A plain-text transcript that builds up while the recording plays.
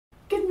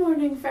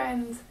morning,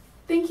 friends!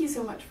 Thank you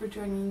so much for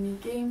joining me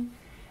again.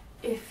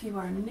 If you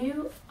are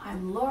new,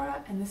 I'm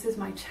Laura and this is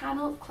my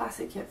channel,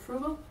 Classic Yet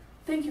Frugal.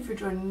 Thank you for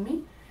joining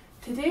me.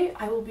 Today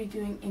I will be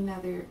doing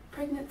another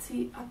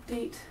pregnancy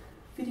update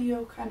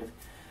video,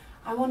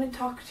 I want to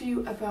talk to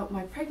you about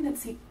my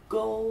pregnancy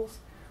goals,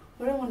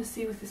 what I want to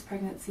see with this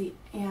pregnancy,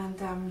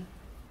 and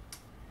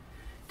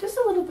just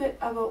a little bit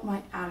about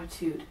my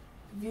attitude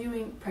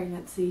viewing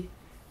pregnancy,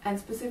 and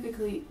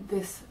specifically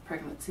this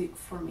pregnancy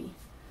for me.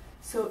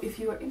 So if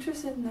you are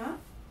interested in that,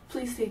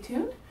 please stay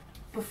tuned.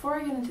 Before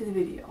I get into the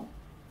video,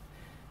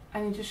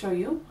 I need to show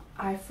you,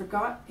 I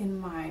forgot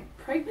in my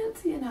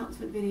pregnancy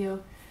announcement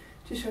video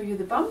to show you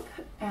the bump,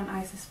 and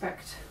I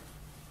suspect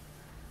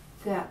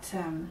that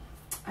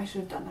I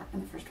should have done that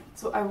in the first one.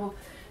 So I will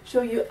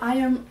show you, I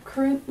am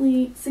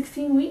currently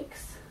 16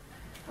 weeks.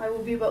 I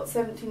will be about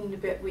 17 and a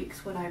bit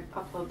weeks when I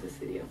upload this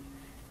video.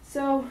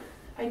 So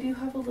I do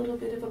have a little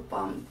bit of a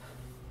bump.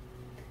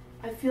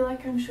 I feel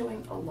like I'm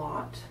showing a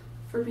lot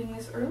for being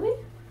this early,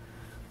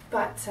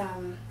 but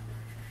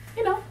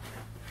you know,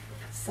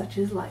 such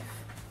is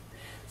life.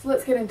 So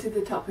let's get into the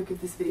topic of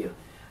this video.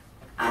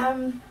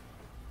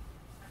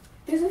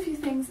 There's a few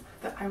things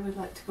that I would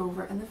like to go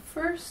over, and the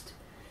first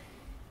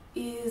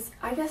is,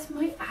 I guess,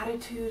 my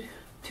attitude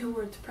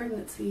towards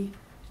pregnancy,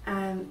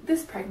 and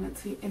this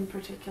pregnancy in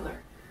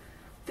particular.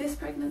 This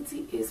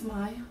pregnancy is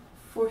my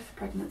 4th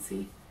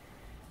pregnancy.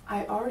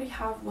 I already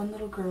have one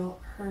little girl.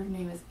 Her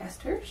name is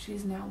Esther.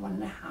 She's now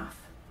 1.5.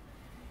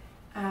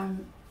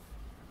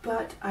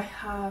 But I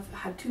have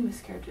had 2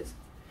 miscarriages,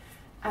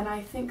 and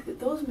I think that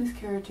those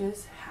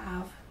miscarriages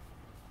have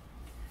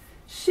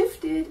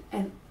shifted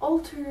and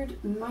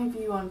altered my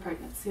view on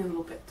pregnancy a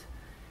little bit,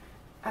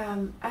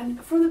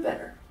 and for the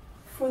better.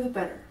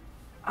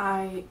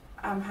 I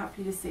am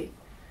happy to say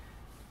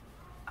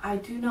I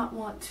do not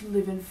want to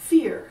live in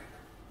fear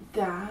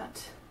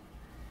that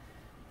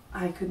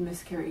I could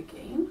miscarry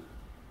again,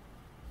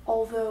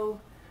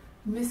 although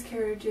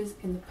miscarriages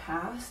in the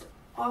past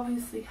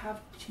obviously have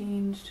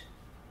changed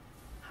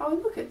how I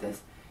look at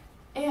this,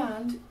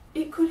 and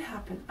it could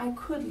happen. I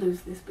could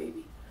lose this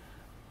baby,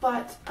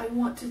 but I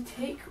want to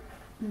take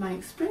my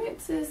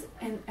experiences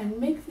and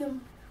make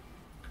them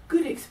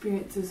good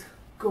experiences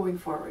going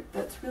forward.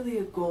 That's really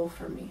a goal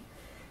for me,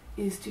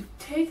 is to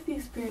take the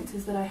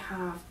experiences that I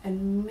have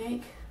and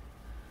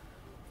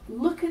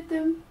look at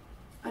them,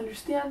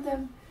 understand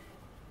them,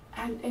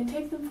 and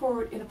take them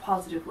forward in a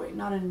positive way,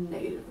 not in a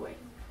negative way.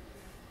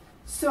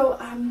 So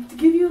to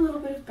give you a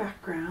little bit of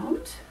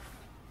background,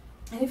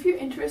 and if you're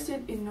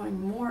interested in knowing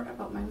more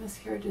about my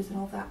miscarriages and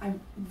all that, I'm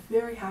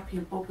very happy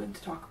and open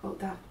to talk about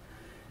that.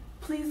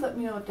 Please let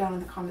me know down in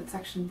the comment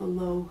section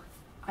below.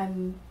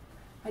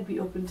 I'd be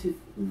open to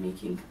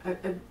making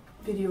a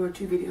video or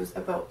 2 videos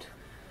about,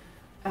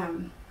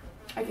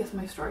 I guess,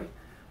 my story.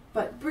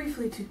 But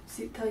briefly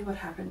to tell you what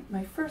happened.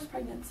 My first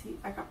pregnancy,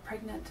 I got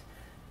pregnant,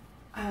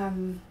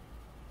 and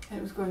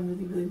it was going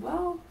really, really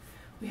well.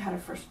 We had our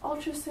first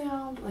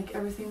ultrasound, like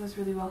everything was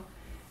really well.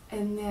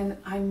 And then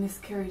I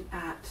miscarried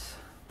at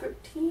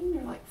 13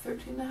 or like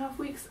 13 and a half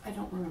weeks. I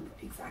don't remember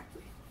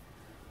exactly.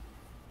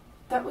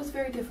 That was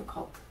very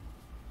difficult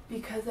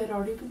because I'd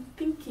already been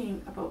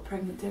thinking about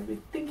pregnancy. I'd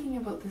been thinking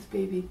about this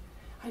baby.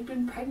 I'd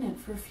been pregnant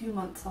for a few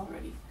months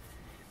already.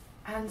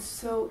 And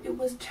so it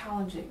was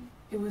challenging.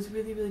 It was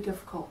really, really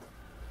difficult.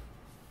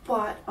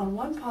 But on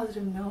one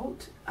positive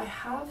note, I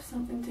have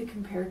something to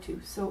compare to.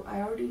 So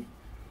I already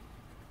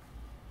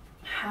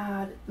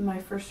had my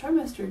first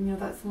trimester, and you know,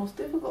 that's the most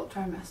difficult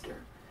trimester.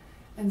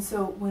 And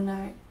so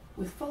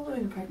with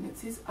following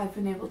pregnancies, I've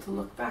been able to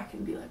look back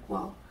and be like,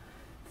 well,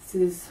 this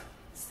is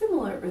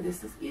similar, or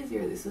this is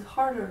easier, this is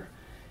harder,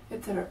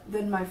 etc.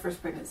 than my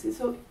first pregnancy.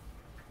 So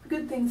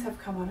good things have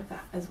come out of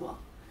that as well.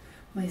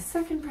 My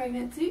second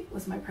pregnancy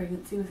was my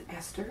pregnancy with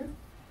Esther.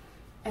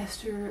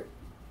 Esther,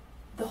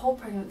 the whole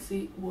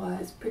pregnancy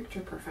was picture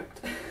perfect.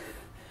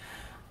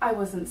 I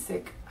wasn't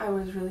sick. I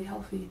was really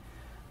healthy.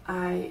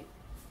 I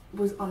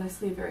was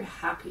honestly a very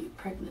happy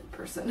pregnant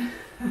person.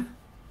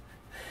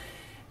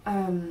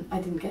 I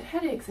didn't get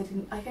headaches. I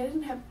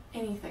didn't have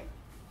anything.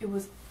 It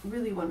was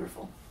really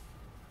wonderful.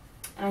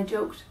 And I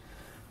joked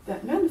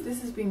that, man, if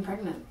this is being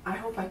pregnant, I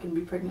hope I can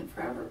be pregnant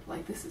forever.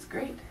 Like, this is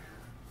great.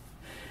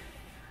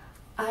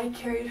 I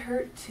carried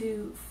her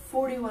to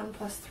 41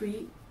 plus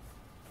 3,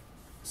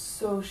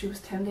 so she was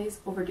 10 days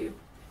overdue.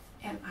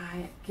 And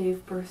I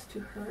gave birth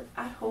to her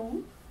at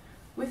home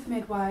with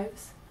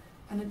midwives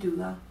and a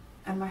doula,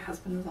 and my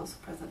husband was also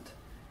present.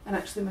 And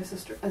actually my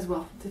sister as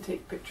well, to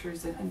take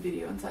pictures and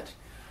video and such.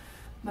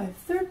 My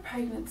third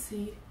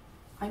pregnancy,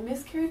 I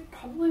miscarried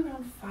probably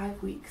around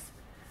 5 weeks.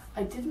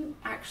 I didn't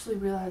actually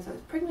realize I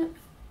was pregnant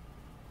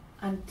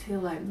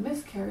until I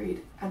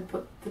miscarried and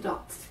put the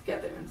dots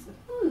together and said,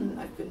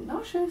 I've been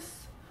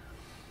nauseous.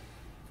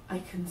 I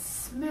can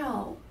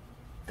smell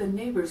the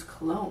neighbor's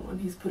cologne when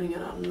he's putting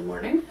it on in the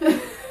morning.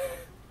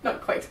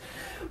 Not quite,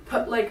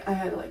 but like I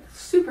had like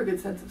super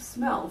good sense of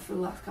smell for the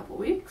last couple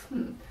of weeks.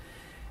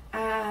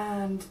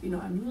 And you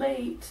know, I'm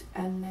late,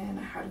 and then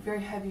I had a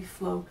very heavy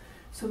flow.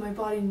 So my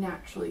body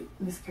naturally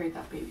miscarried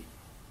that baby.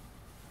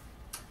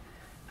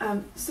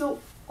 So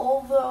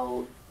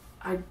although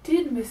I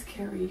did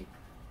miscarry,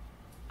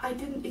 I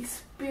didn't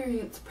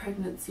experience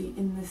pregnancy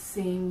in the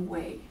same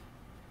way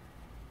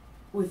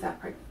with that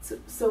pregnancy.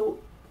 So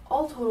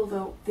all total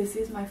though, this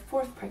is my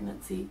 4th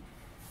pregnancy.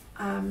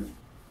 And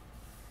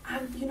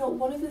you know,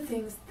 one of the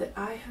things that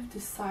I have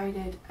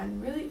decided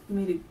and really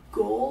made a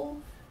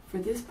goal for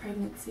this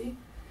pregnancy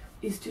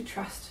is to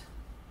trust.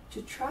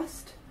 To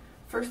trust,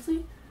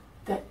 firstly,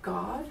 that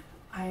God,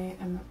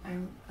 I'm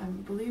a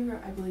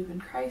believer, I believe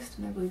in Christ,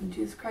 and I believe in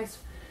Jesus Christ,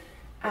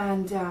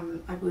 and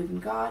I believe in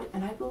God,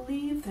 and I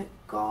believe that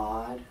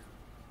God,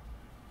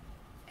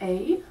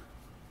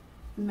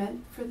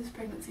 meant for this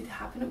pregnancy to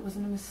happen. It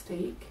wasn't a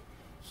mistake.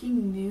 He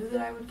knew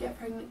that I would get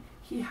pregnant.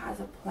 He has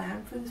a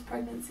plan for this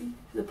pregnancy.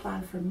 He has a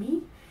plan for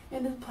me,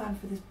 and a plan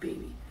for this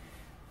baby.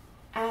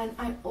 And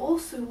I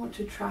also want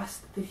to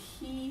trust that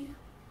He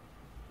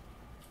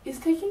is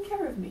taking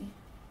care of me.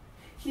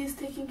 He is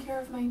taking care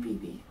of my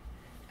baby,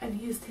 and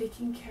He is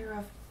taking care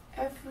of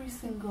every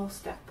single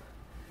step.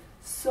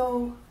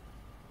 So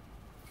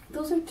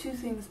those are 2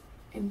 things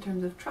in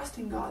terms of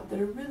trusting God that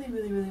are really,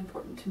 really, really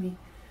important to me.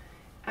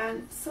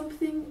 And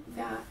something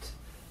that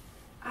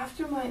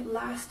after my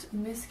last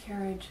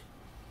miscarriage,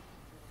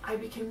 I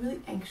became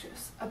really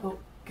anxious about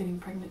getting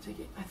pregnant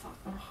again. I thought,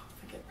 oh,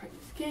 if I get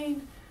pregnant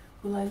again,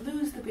 will I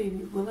lose the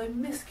baby? Will I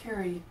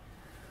miscarry?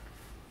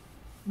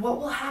 What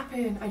will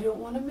happen? I don't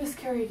want to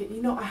miscarry again.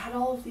 You know, I had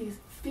all of these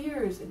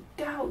fears and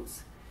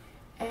doubts.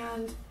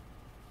 And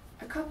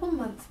a couple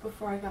months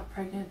before I got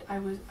pregnant, I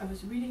was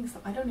reading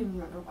something. I don't even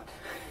remember what.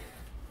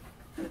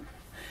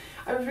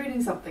 I was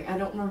reading something. I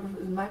don't remember if it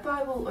was in my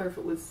Bible or if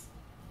it was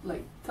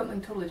like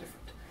something totally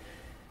different.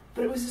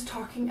 But it was just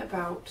talking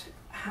about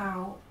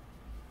how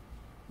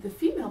the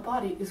female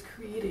body is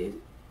created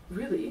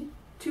really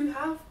to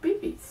have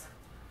babies.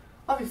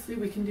 Obviously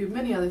we can do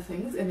many other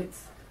things, and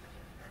it's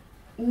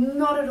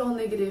not at all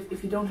negative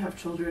if you don't have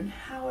children.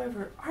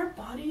 However, our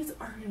bodies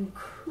are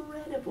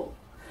incredible.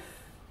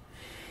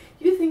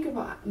 You think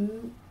about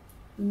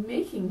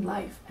making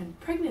life and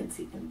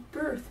pregnancy and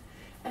birth,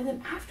 and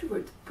then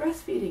afterwards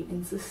breastfeeding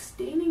and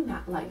sustaining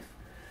that life.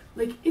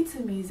 Like, it's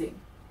amazing.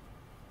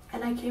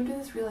 And I came to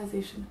this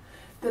realization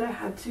that I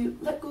had to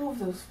let go of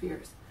those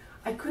fears.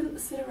 I couldn't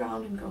sit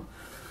around and go,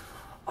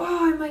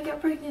 oh, I might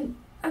get pregnant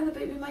and the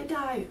baby might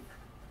die.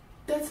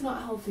 That's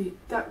not healthy.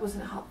 That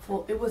wasn't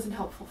helpful. It wasn't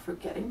helpful for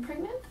getting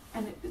pregnant,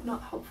 and it is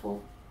not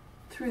helpful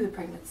through the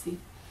pregnancy.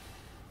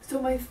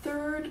 So my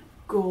 3rd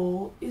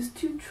goal is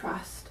to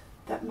trust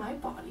that my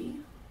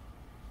body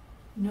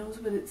knows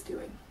what it's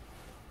doing.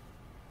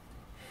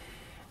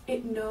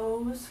 It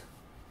knows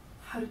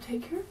how to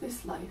take care of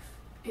this life.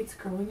 It's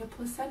growing a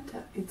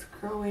placenta. It's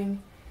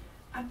growing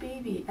a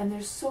baby. And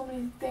there's so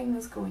many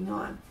things going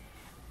on.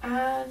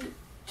 And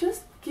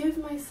just give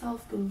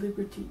myself the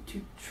liberty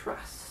to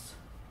trust.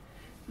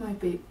 My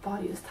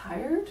body is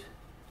tired.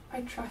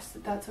 I trust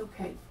that that's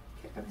okay.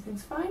 Okay,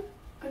 everything's fine.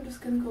 I'm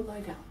just going to go lie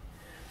down.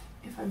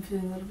 If I'm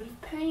feeling a little bit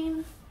of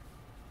pain,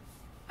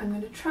 I'm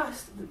going to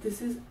trust that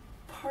this is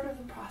part of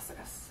the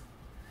process.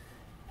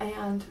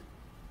 And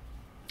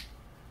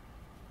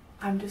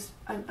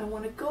I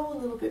want to go a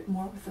little bit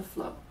more with the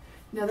flow.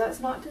 Now, that's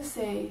not to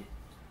say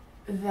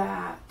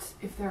that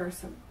if there are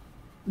some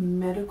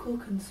medical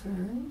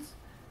concerns,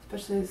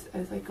 especially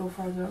as I go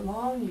farther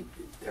along,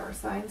 there are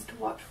signs to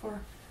watch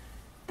for,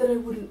 that I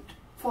wouldn't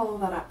follow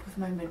that up with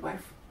my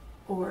midwife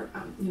or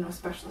a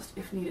specialist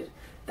if needed.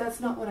 That's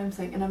not what I'm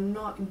saying, and I'm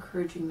not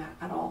encouraging that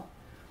at all.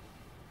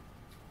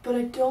 But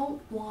I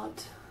don't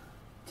want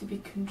to be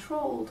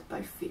controlled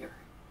by fear.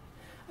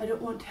 I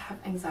don't want to have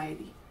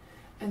anxiety.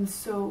 And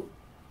so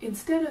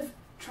instead of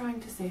trying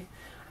to say,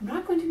 I'm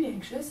not going to be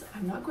anxious,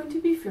 I'm not going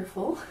to be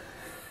fearful,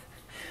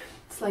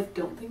 it's like,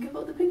 don't think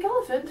about the pink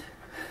elephant.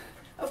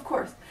 Of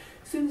course,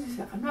 as soon as you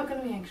say, I'm not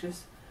going to be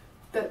anxious,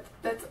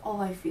 that's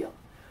all I feel.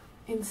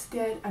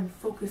 Instead, I'm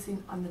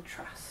focusing on the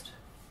trust.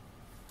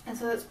 And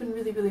so that's been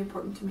really, really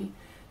important to me,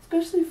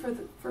 especially for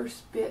the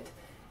first bit.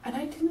 And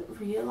I didn't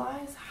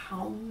realize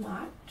how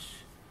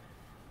much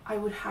I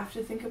would have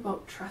to think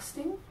about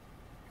trusting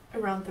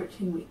around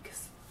 13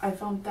 weeks. I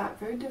found that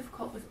very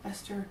difficult with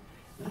Esther,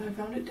 and I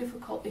found it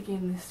difficult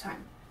again this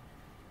time.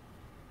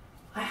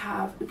 I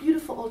have a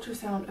beautiful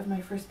ultrasound of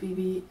my first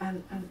baby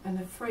and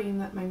a frame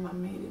that my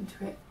mom made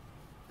into it,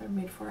 or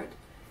made for it.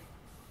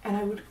 And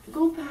I would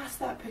go past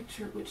that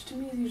picture, which to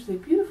me is usually a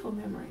beautiful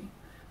memory.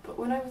 But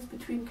when I was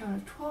between kind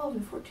of 12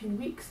 and 14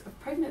 weeks of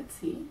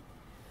pregnancy,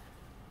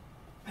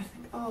 I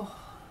think, oh,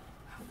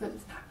 I hope that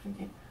doesn't happen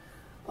again.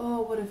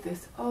 Oh, what if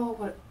this? Oh,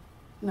 what?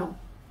 No.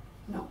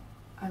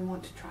 I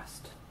want to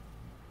trust.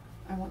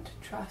 I want to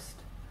trust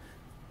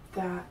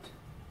that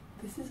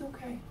this is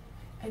okay.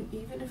 And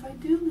even if I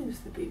do lose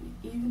the baby,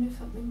 even if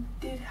something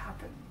did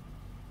happen,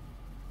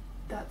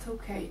 that's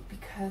okay,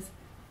 because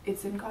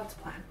it's in God's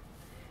plan.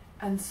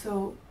 And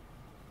so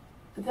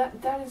that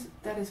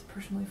is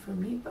personally for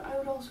me, but I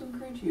would also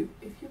encourage you,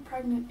 if you're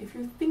pregnant, if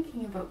you're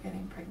thinking about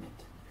getting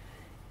pregnant,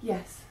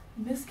 yes,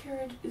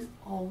 miscarriage is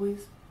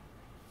always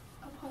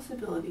a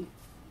possibility.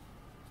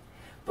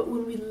 But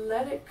when we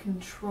let it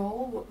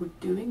control what we're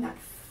doing, that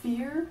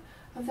fear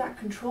of that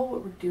control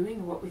what we're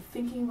doing or what we're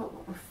thinking about,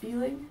 what we're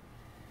feeling,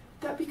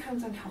 that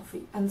becomes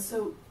unhealthy. And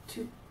so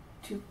to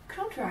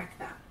counteract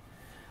that,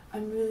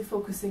 I'm really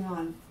focusing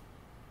on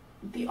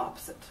the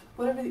opposite,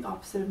 whatever the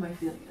opposite of my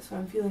feeling is. So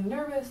I'm feeling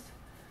nervous,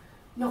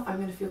 no, I'm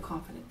going to feel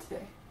confident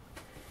today.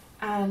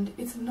 And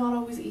it's not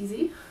always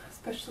easy,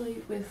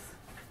 especially with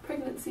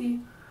pregnancy,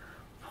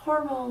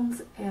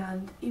 hormones,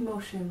 and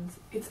emotions.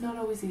 It's not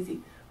always easy,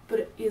 but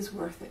it is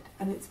worth it.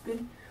 And it's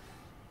been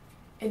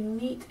a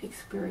neat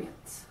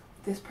experience,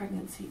 this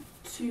pregnancy,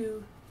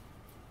 to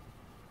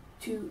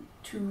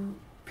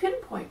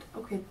pinpoint,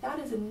 okay, that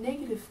is a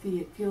negative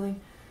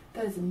feeling,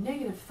 that is a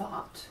negative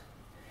thought,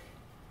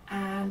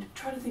 and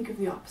try to think of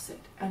the opposite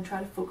and try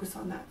to focus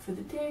on that for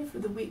the day, for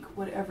the week,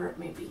 whatever it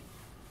may be.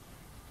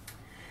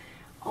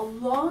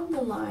 Along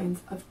the lines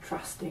of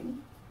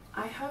trusting,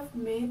 I have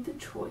made the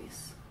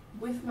choice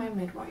with my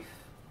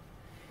midwife.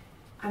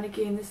 And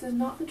again, this is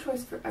not the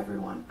choice for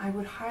everyone. I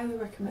would highly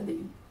recommend that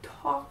you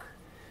talk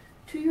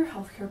to your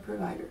healthcare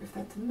provider, if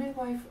that's a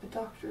midwife, a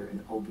doctor,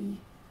 an OB.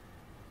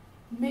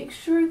 Make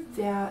sure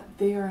that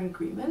they are in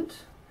agreement.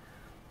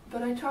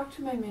 But I talked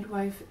to my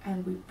midwife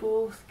and we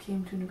both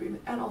came to an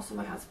agreement, and also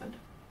my husband.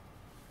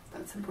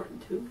 That's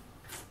important too.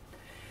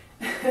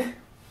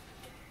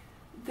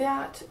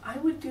 That I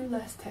would do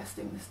less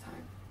testing this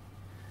time.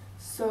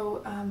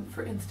 So,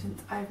 for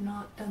instance, I have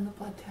not done the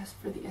blood test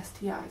for the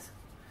STIs.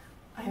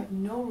 I have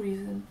no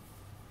reason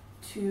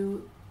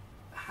to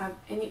have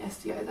any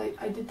STIs.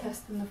 I did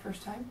test them the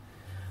first time.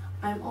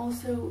 I'm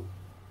also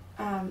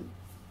going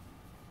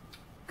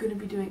to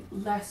be doing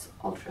less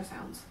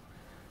ultrasounds.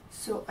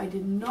 So I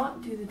did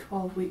not do the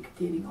 12-week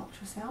dating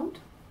ultrasound.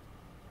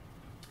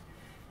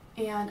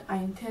 And I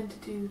intend to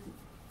do,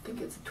 I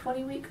think it's a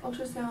 20-week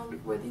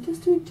ultrasound where they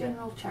just do a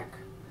general check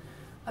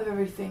of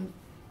everything.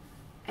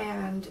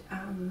 And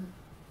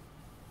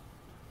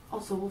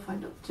also we'll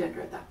find out the gender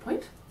at that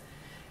point.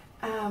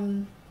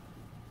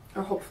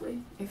 Or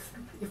hopefully, if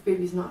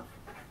baby's not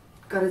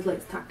got his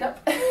legs tucked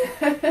up.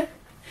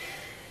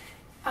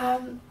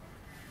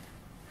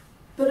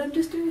 But I'm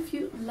just doing a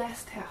few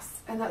less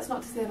tests, and that's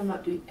not to say that I'm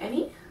not doing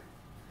any,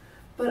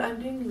 but I'm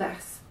doing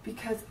less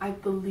because I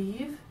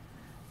believe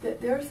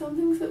that there are some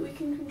things that we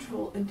can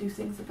control and do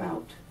things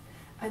about,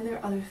 and there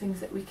are other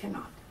things that we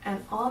cannot.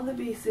 And on the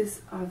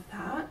basis of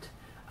that,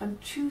 I'm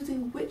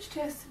choosing which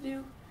tests to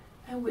do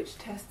and which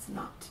tests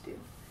not to do.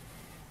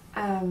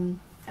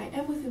 I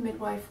am with a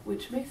midwife,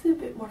 which makes it a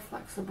bit more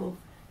flexible.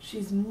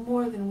 She's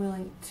more than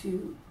willing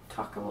to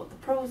talk about the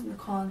pros and the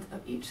cons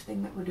of each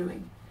thing that we're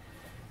doing,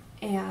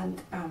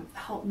 and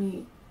help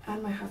me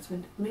and my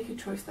husband make a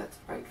choice that's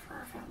right for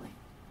our family.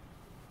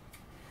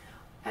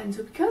 And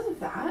so because of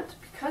that,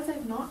 because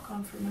I've not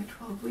gone for my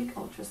 12-week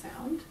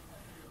ultrasound,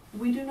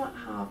 we do not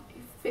have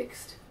a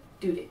fixed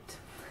due date.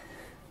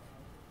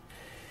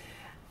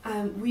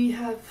 We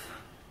have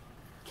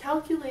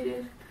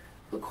calculated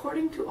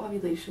according to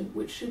ovulation,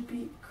 which should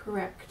be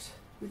correct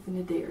within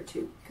a day or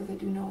two, because I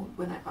do know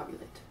when I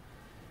ovulate.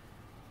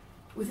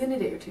 Within a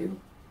day or two,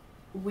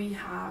 we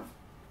have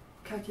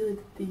calculated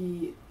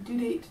the due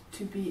date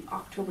to be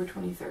October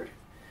 23rd.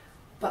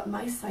 But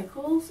my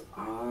cycles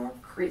are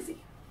crazy.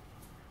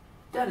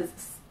 That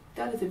is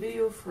a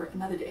video for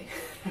another day.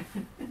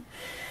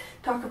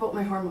 Talk about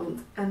my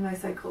hormones and my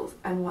cycles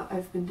and what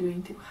I've been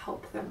doing to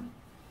help them.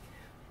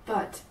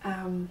 But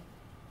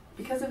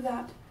because of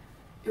that,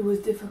 it was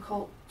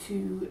difficult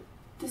to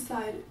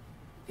decide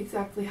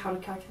exactly how to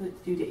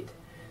calculate the due date.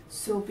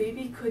 So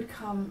baby could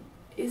come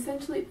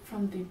essentially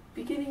from the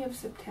beginning of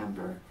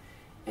September,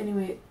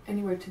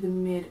 anywhere to the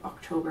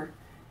mid-October.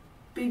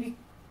 Baby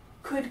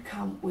could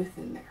come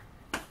within there.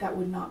 That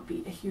would not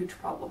be a huge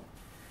problem.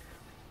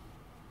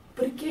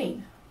 But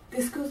again,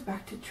 this goes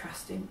back to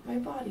trusting my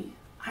body.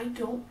 I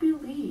don't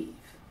believe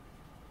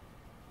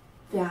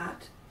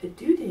that a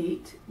due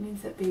date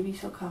means that baby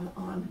shall come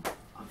on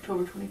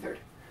October 23rd.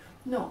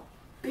 No,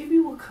 baby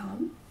will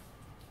come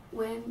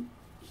when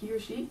he or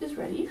she is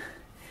ready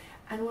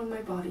and when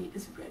my body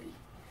is ready.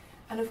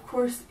 And of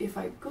course, if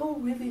I go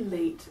really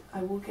late,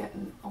 I will get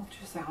an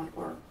ultrasound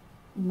or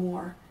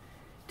more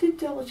to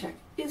double check,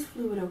 is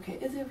fluid okay?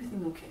 Is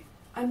everything okay?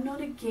 I'm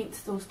not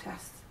against those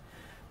tests,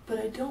 but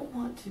I don't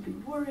want to be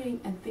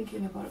worrying and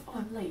thinking about, oh,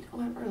 I'm late,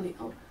 oh, I'm early,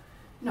 oh.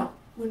 No,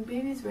 when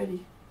baby's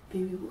ready,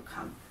 baby will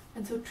come.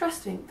 And so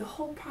trusting, the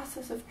whole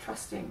process of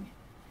trusting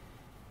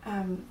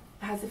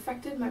has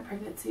affected my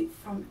pregnancy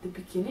from the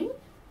beginning,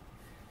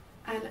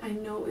 and I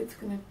know it's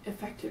going to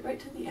affect it right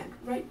to the end,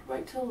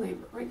 right till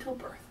labor, right till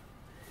birth.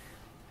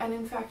 And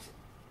in fact,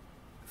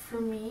 for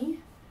me,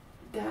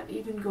 that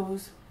even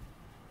goes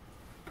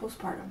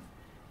postpartum.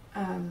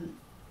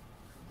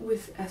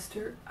 With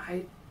Esther,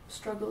 I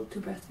struggled to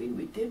breastfeed.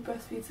 We did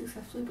breastfeed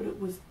successfully, but it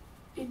was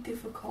a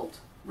difficult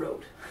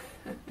road.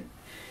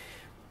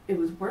 It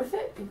was worth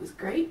it. It was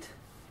great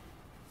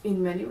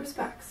in many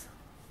respects,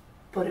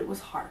 but it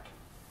was hard.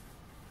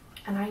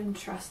 And I'm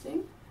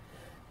trusting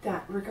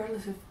that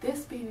regardless if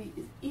this baby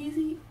is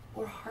easy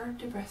or hard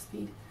to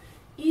breastfeed,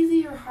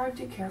 easy or hard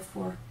to care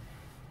for,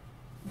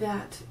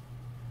 that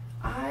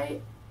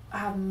I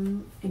have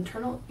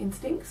internal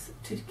instincts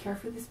to care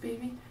for this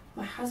baby.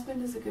 My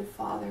husband is a good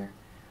father,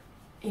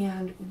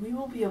 and we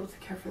will be able to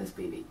care for this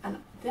baby. And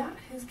that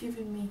has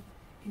given me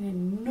an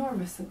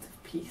enormous sense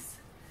of peace.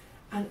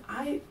 And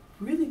I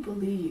really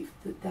believe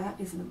that that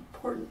is an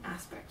important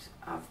aspect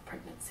of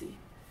pregnancy.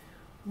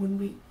 When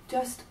we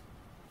just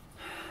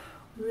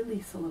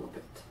release a little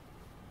bit.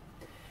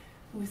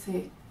 We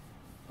say,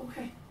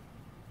 okay,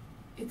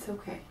 it's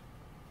okay.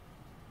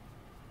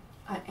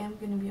 I am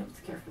going to be able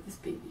to care for this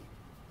baby.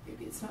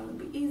 Maybe it's not going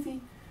to be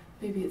easy.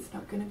 Maybe it's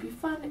not going to be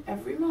fun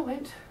every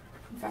moment.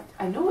 In fact,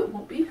 I know it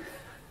won't be.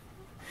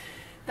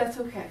 That's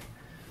okay.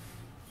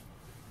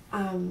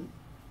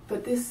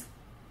 But this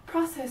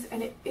process,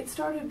 and it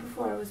started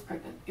before I was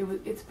pregnant.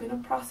 It's been a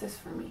process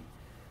for me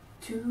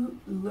to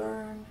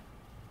learn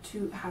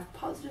to have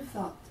positive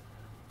thoughts,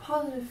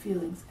 positive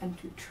feelings, and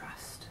to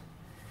trust.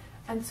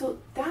 And so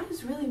that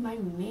is really my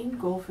main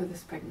goal for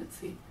this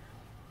pregnancy,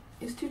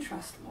 is to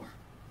trust more.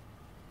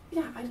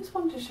 Yeah, I just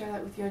wanted to share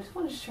that with you. I just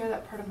wanted to share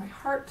that part of my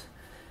heart,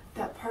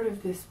 that part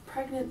of this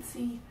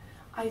pregnancy.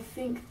 I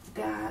think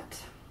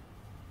that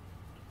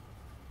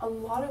a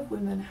lot of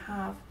women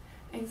have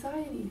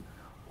anxiety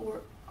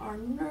or are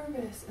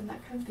nervous and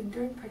that kind of thing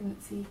during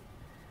pregnancy,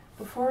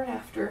 before and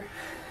after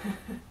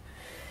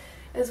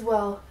as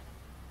well.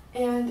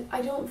 And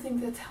I don't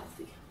think that's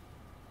healthy.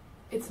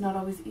 It's not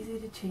always easy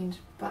to change,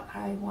 but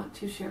I want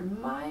to share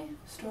my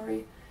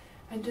story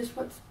and just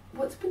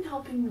what's been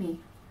helping me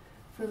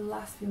for the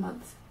last few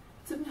months.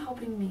 It's been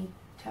helping me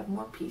to have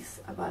more peace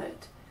about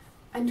it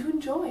and to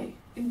enjoy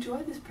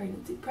this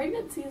pregnancy.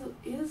 Pregnancy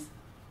is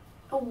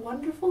a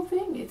wonderful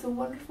thing. It's a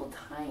wonderful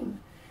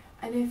time.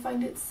 And I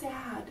find it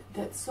sad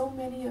that so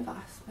many of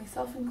us,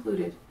 myself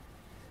included,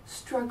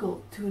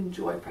 struggle to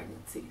enjoy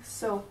pregnancy.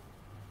 So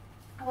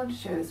I wanted to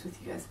share this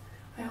with you guys.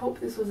 I hope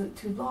this wasn't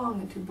too long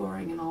and too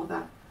boring and all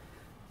that,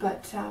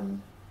 but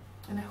and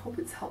I hope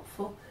it's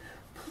helpful.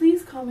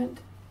 Please comment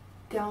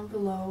down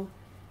below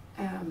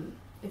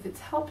if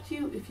it's helped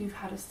you, if you've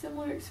had a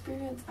similar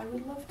experience. I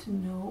would love to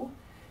know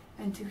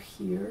and to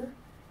hear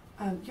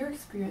your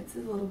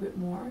experiences a little bit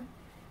more.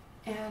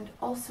 And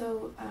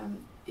also,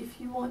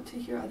 if you want to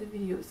hear other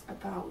videos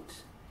about,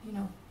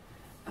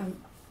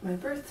 my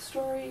birth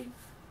story,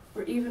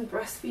 or even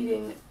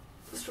breastfeeding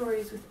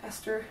stories with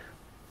Esther,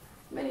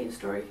 many a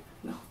story,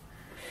 no.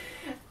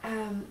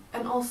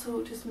 And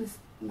also just a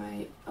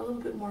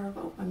little bit more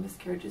about my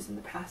miscarriages in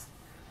the past.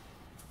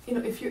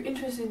 If you're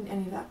interested in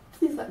any of that,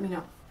 please let me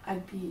know.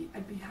 I'd be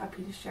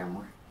happy to share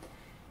more.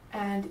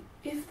 And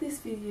if this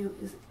video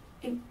is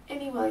in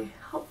any way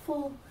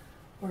helpful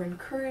or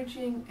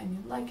encouraging and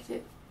you liked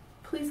it,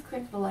 please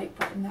click the like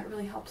button. That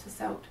really helps us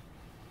out.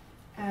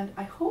 And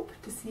I hope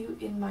to see you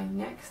in my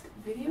next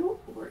video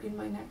or in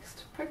my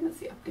next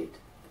pregnancy update.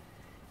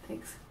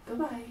 Thanks.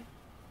 Bye-bye.